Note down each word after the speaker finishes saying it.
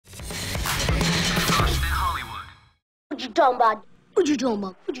talking about? What you talking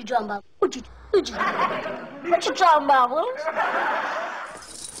about? What you talking about? What you talking about, Willis?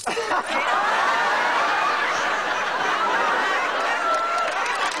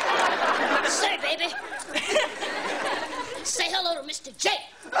 Say, baby. Say hello to Mr. J.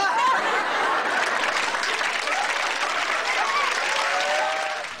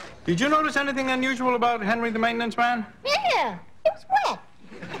 Did you notice anything unusual about Henry the maintenance man? Yeah, it was wet.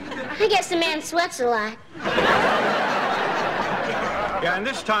 I guess the man sweats a lot. Yeah, and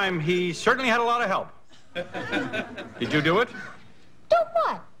this time he certainly had a lot of help. Did you do it? Do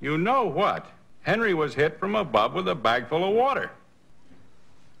what? You know what? Henry was hit from above with a bag full of water.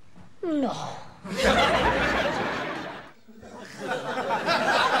 No.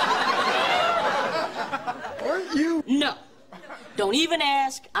 Weren't you? No. Don't even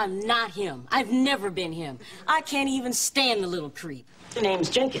ask. I'm not him. I've never been him. I can't even stand the little creep. The name's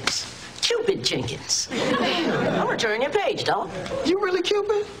Jenkins. Cupid Jenkins. I'm returning your page, dog. You really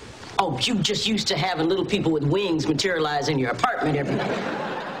Cupid? Oh, you just used to having little people with wings materialize in your apartment every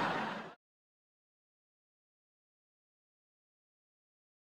day.